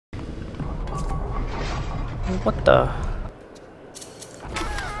What the?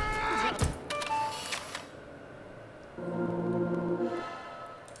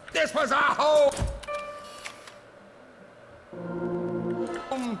 This was our home!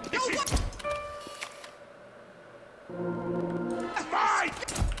 This is my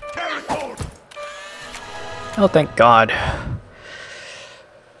territory! Oh, thank God.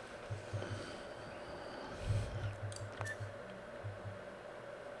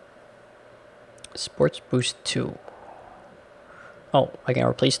 Sports Boost 2. Oh, I can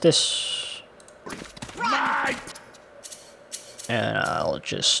replace this. Right. And I'll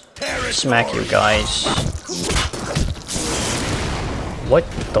just smack you guys. What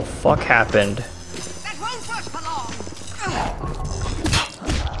the fuck happened? That won't work for long.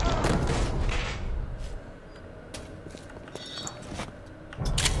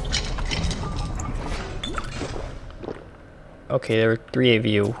 Okay, there are 3 of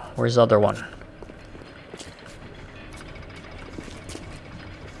you. Where's the other one?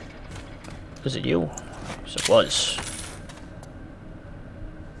 Was it you? Yes, it was.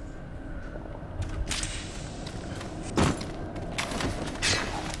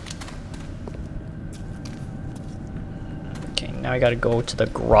 Okay, now I gotta go to the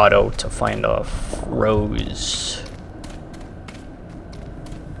grotto to find a rose.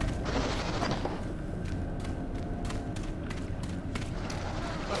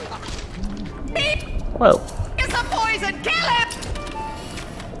 Whoa. It's a poison. Kill him.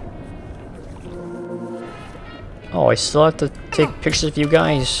 Oh, I still have to take pictures of you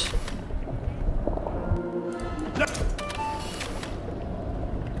guys.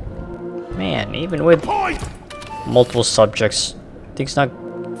 Man, even with multiple subjects, things not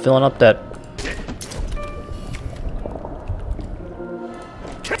filling up that.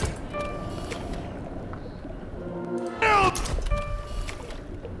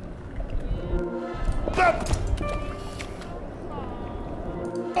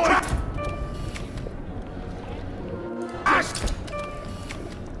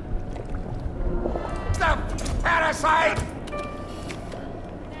 Parasite!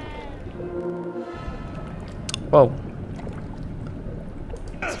 Whoa.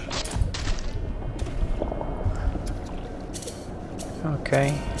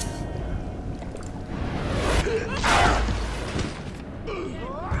 Okay.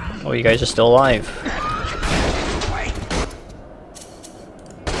 Oh, you guys are still alive.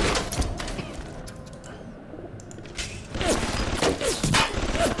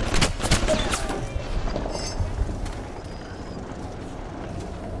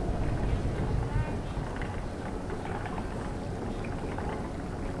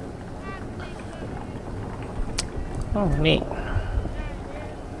 Oh, neat.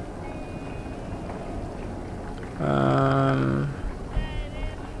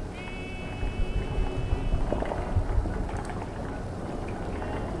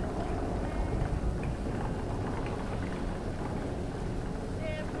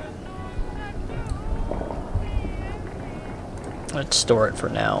 Let's store it for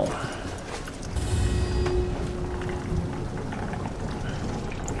now.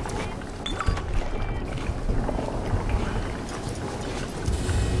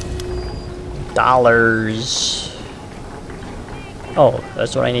 Dollars. Oh,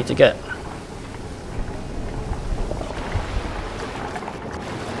 that's what I need to get.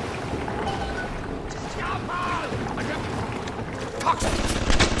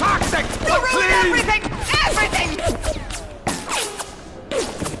 Toxic! You ruined Please! everything. Everything.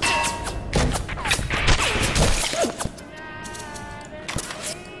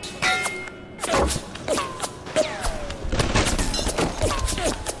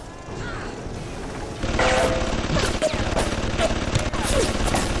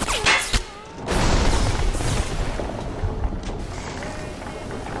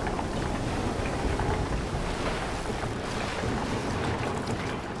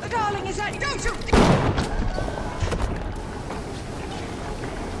 The darling is like, don't you?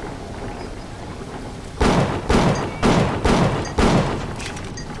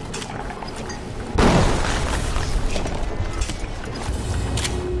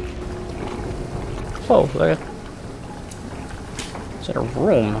 Whoa, look at. Is that a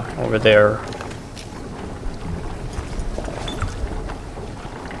room over there?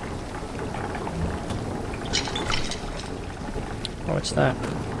 Oh, what's that?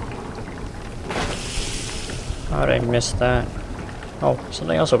 How did I miss that? Oh,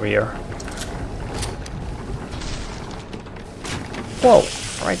 something else over here. Whoa,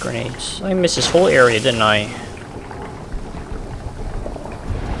 frag grenades. I missed this whole area, didn't I?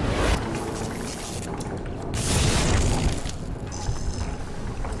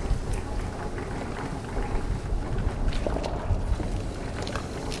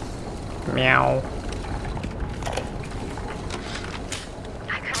 Meow.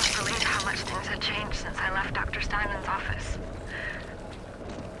 I couldn't believe how much things had changed since I left Dr. Steinman's office.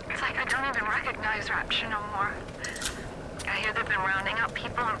 It's like I don't even recognize Rapture no more. I hear they've been rounding up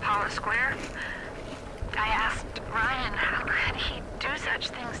people in Paula Square. I asked Ryan how could he do such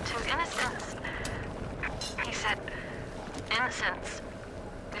things to innocents. He said, innocents.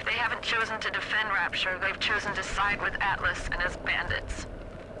 If they haven't chosen to defend Rapture, they've chosen to side with Atlas and his bandits.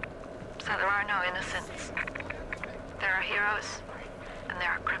 So there are no innocents. There are heroes, and there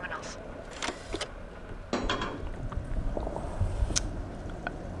are criminals.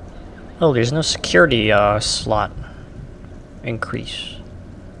 Oh, there's no security slot increase.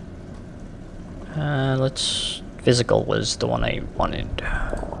 Let's... Physical was the one I wanted.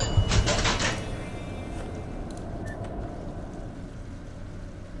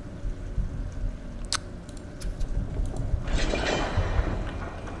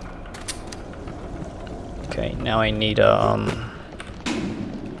 Okay, now I need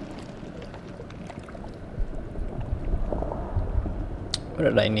what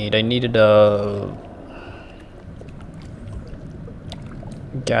did I need? I needed a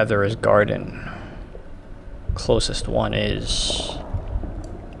Gatherer's Garden. Closest one is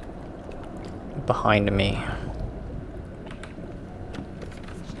behind me.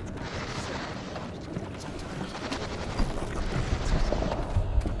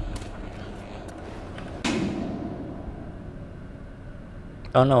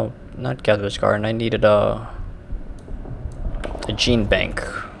 Oh no, not Gatherer's Garden. I needed a gene bank.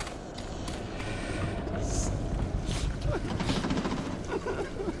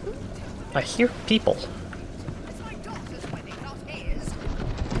 I hear people. It's my daughter's wedding, not his.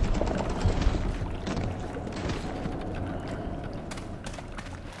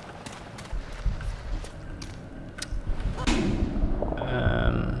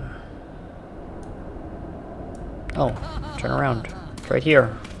 Oh, turn around. It's right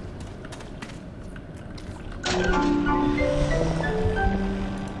here.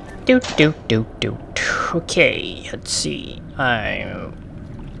 Doot doot doot doot. Okay, let's see.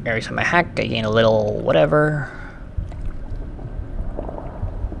 Every time I hack, I gain a little whatever.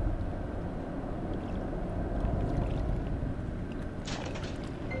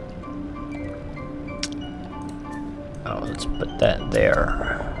 Oh, let's put that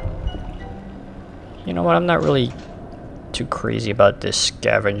there. You know what? I'm not really too crazy about this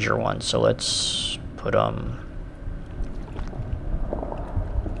scavenger one, so let's put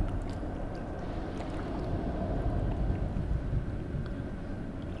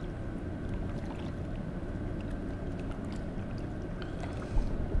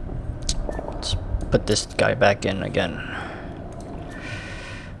put this guy back in again.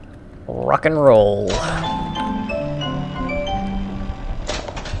 Rock and roll.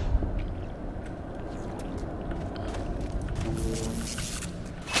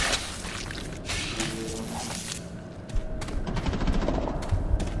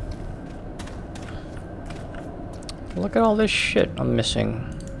 Look at all this shit I'm missing.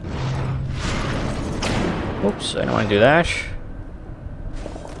 Oops, I don't want to do that.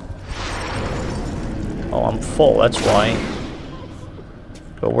 Oh, I'm full, that's why.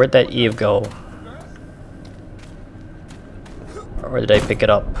 But where'd that Eve go? Or did I pick it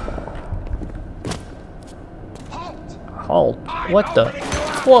up? Halt! What the?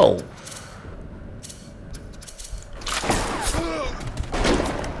 Whoa!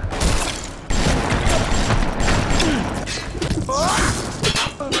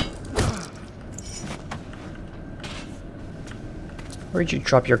 Where'd you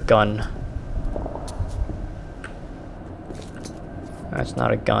drop your gun? That's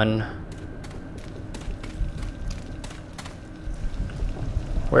not a gun.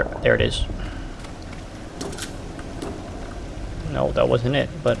 Where? There it is. No, that wasn't it,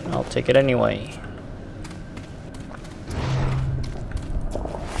 but I'll take it anyway.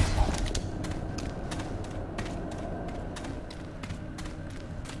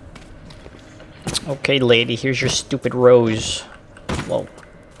 Okay, lady, here's your stupid rose. Whoa.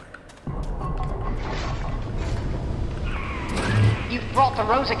 You've brought the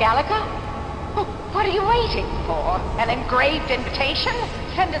Rosa Gallica? Oh, what are you waiting for? An engraved invitation?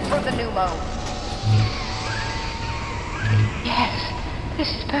 Send it through the pneumo. Yes, this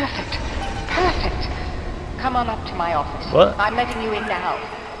is perfect. Perfect. Come on up to my office. What? I'm letting you in now.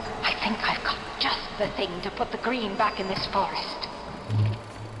 I think I've got just the thing to put the green back in this forest.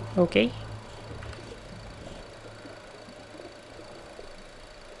 Okay.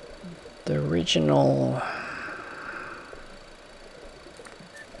 The original...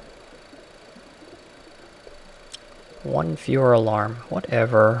 One fewer alarm.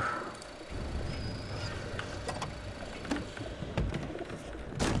 Whatever.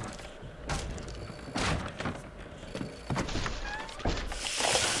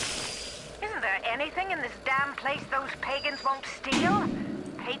 damn place those pagans won't steal?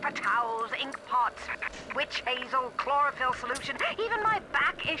 Paper towels, ink pots, witch hazel, chlorophyll solution, even my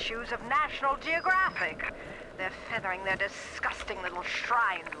back issues of National Geographic. They're feathering their disgusting little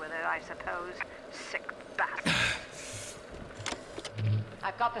shrines with it, I suppose. Sick bastards.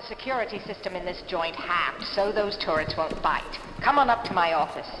 I've got the security system in this joint hacked, so those turrets won't bite. Come on up to my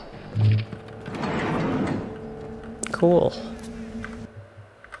office. Cool.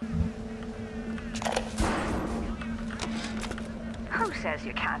 Who says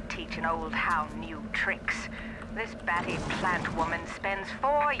you can't teach an old hound new tricks? This batty plant woman spends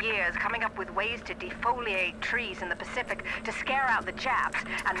 4 years coming up with ways to defoliate trees in the Pacific to scare out the Japs,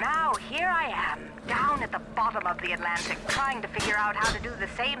 and now here I am, down at the bottom of the Atlantic, trying to figure out how to do the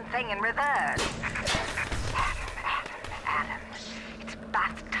same thing in reverse. Adam. It's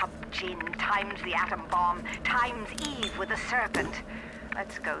bathtub gin times the atom bomb times Eve with a serpent.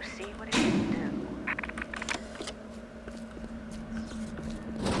 Let's go see what it can do.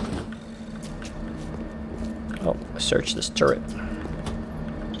 Oh, search this turret.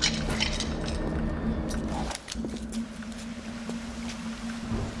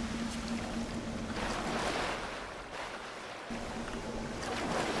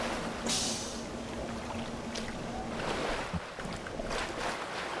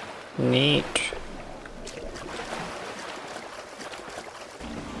 Neat.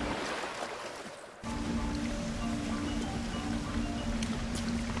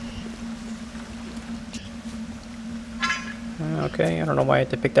 Okay, I don't know why I had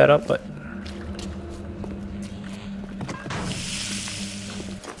to pick that up, but...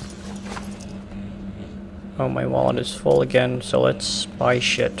 Oh, my wallet is full again, so let's buy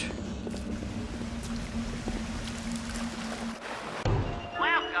shit.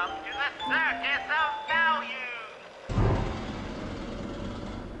 Welcome to the Circus of Value!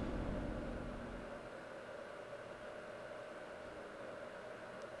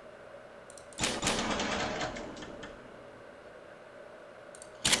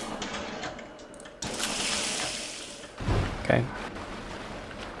 Okay.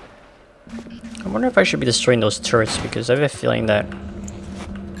 I wonder if I should be destroying those turrets, because I have a feeling that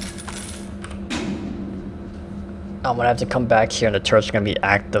I'm gonna have to come back here and the turrets are gonna be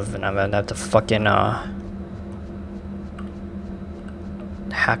active and I'm gonna have to fucking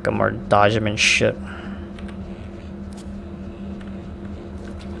hack them or dodge them and shit.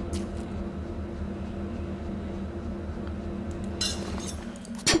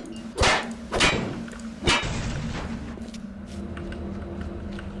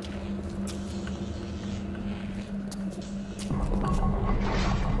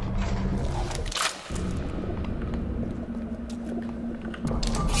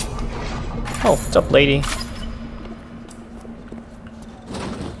 Oh, what's up, lady?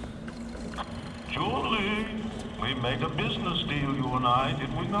 Julie, we made a business deal, you and I,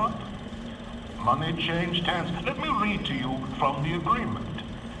 did we not? Money changed hands. Let me read to you from the agreement.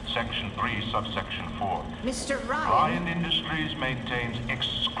 Section 3, subsection 4. Mr. Ryan Industries maintains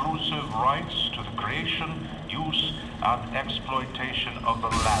exclusive rights to the creation, use, and exploitation of the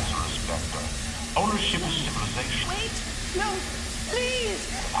Lazarus vector. Ownership is civilization. Wait! No! Please!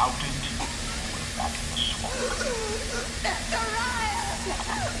 Without it, we're back in the swamp. Mr. Ryan!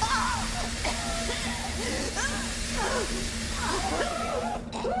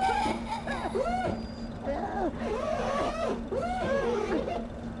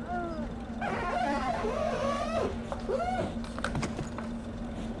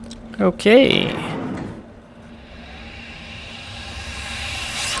 Okay.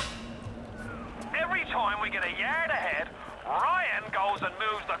 Every time we get a yard ahead, Ryan goes and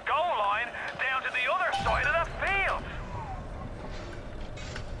moves the goal line down to the other side of the field.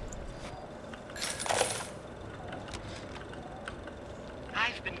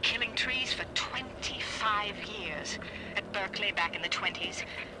 I've been killing trees for 25 years. At Berkeley back in the 20s,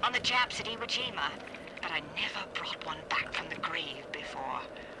 on the Japs at Iwo Jima. But I never brought one back from the grave before.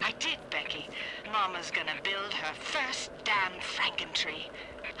 I did, Becky. Mama's gonna build her first damn Frankentree.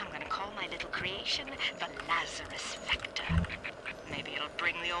 I'm gonna call my little creation the Lazarus Vector. Maybe it'll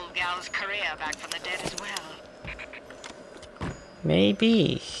bring the old gal's career back from the dead as well.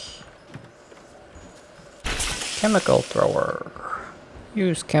 Maybe. Chemical thrower.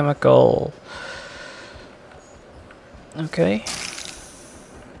 Use chemical. Okay.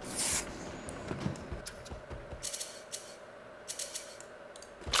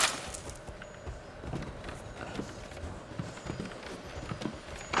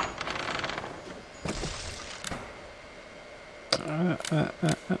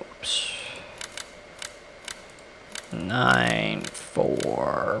 Oops. 9.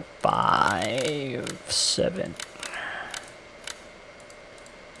 4, 5, 7.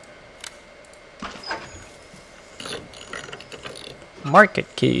 Market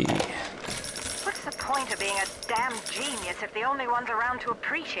key. What's the point of being a damn genius if the only ones around to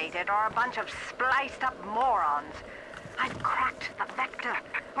appreciate it are a bunch of spliced up morons? I've cracked the vector,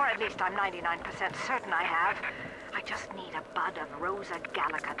 or at least I'm 99% certain I have. I just need a bud of Rosa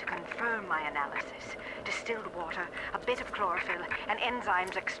gallica to confirm my analysis. Distilled water, a bit of chlorophyll, and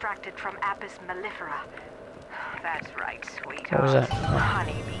enzymes extracted from Apis mellifera. That's right, sweetheart. What was that?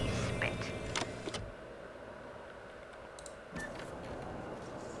 Honeybee spit.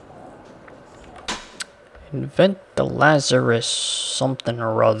 Invent the Lazarus something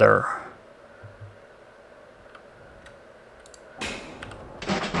or other.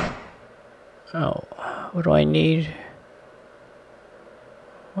 Oh, what do I need?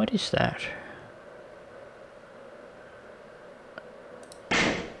 What is that?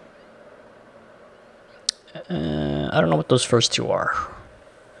 I don't know what those first two are.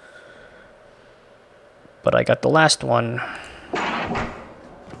 But I got the last one.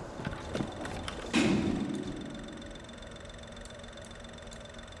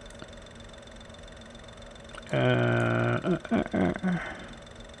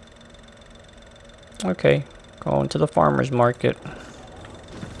 Okay, going to the farmer's market.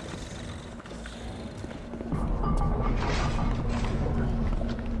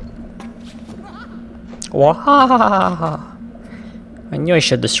 Wahahaha! I knew I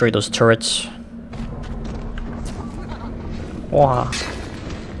should destroy those turrets. Wah!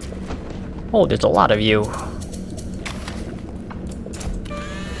 Oh, there's a lot of you.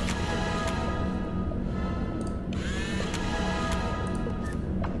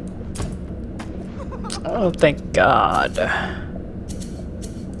 Oh, thank God.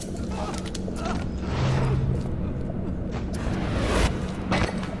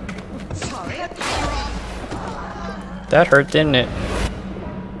 That hurt, didn't it?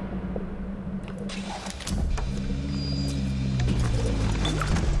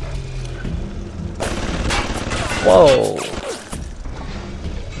 Whoa.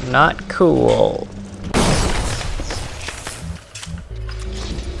 Not cool.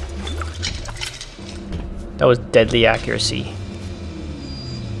 That was deadly accuracy.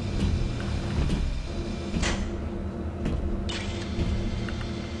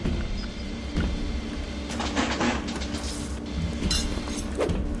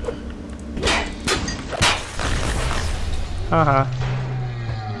 Uh-huh.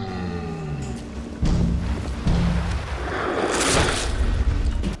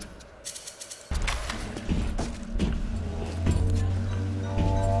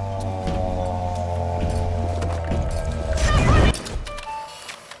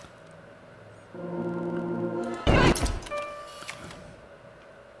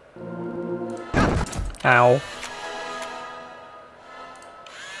 Ow.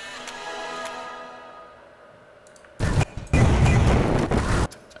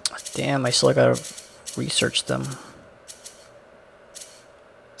 Damn, I still gotta research them.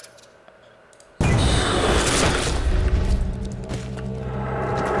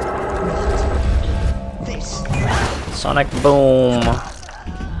 Sonic boom.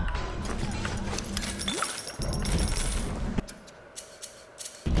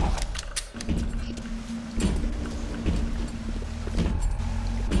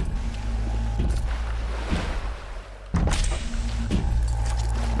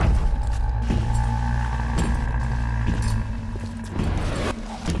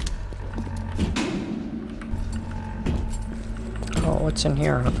 Oh, what's in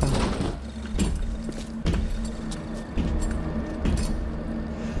here?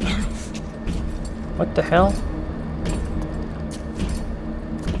 What the hell?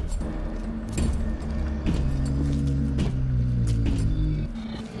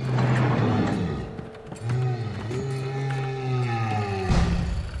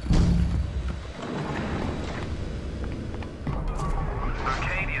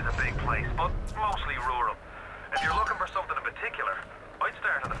 Arcadia is a big place, but mostly rural. If you're looking for something in particular, I'd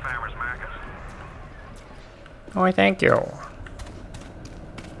start at the farmer's market. Oh, thank you.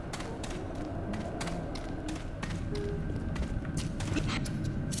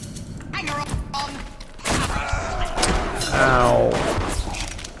 Ow.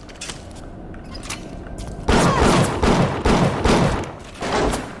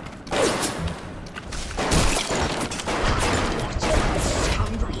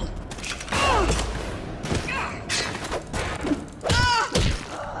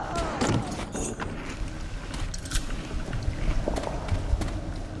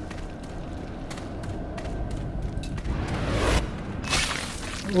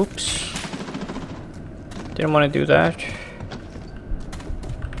 Oops. Didn't want to do that.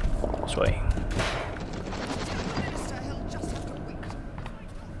 This way.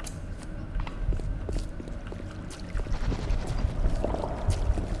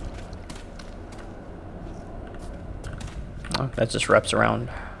 Oh, that just wraps around.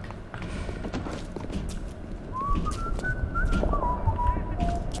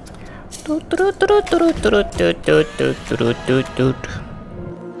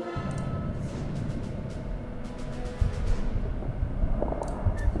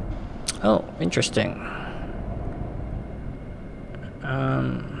 Oh, interesting.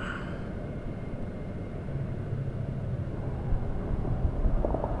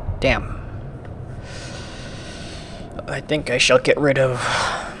 Damn. I think I shall get rid of...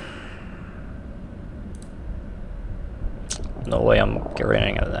 No way I'm getting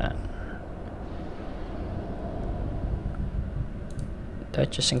rid of that. That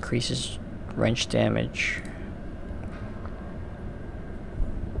just increases wrench damage.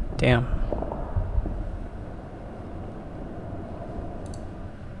 Damn.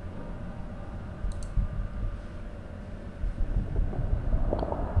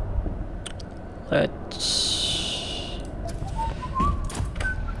 Let's...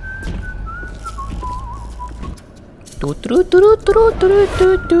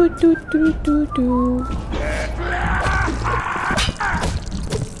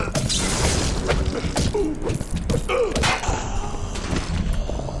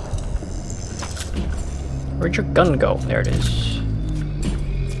 Where'd your gun go? There it is.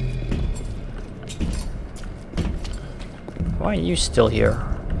 Why are you still here?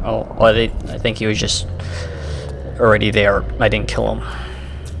 Oh, well, I think he was just already there. I didn't kill him.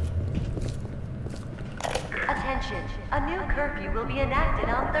 Attention, a new curfew will be enacted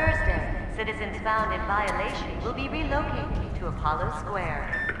on Thursday. Citizens found in violation will be relocated to Apollo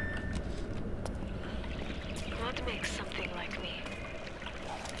Square. What makes something like me?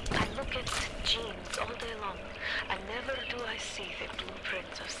 I look at genes all day long, and never do I see the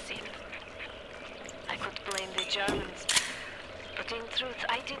blueprints of sin. I could blame the Germans, but in truth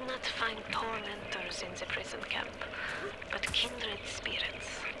I did not find tormentors in the prison camp, but kindred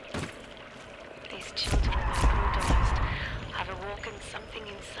spirits. These children are brutalized, have awoken something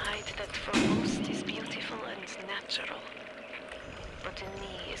inside that for most is beautiful and natural, but in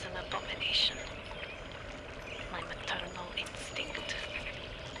me is an abomination. My maternal instinct.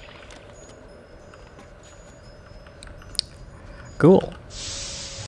 Cool.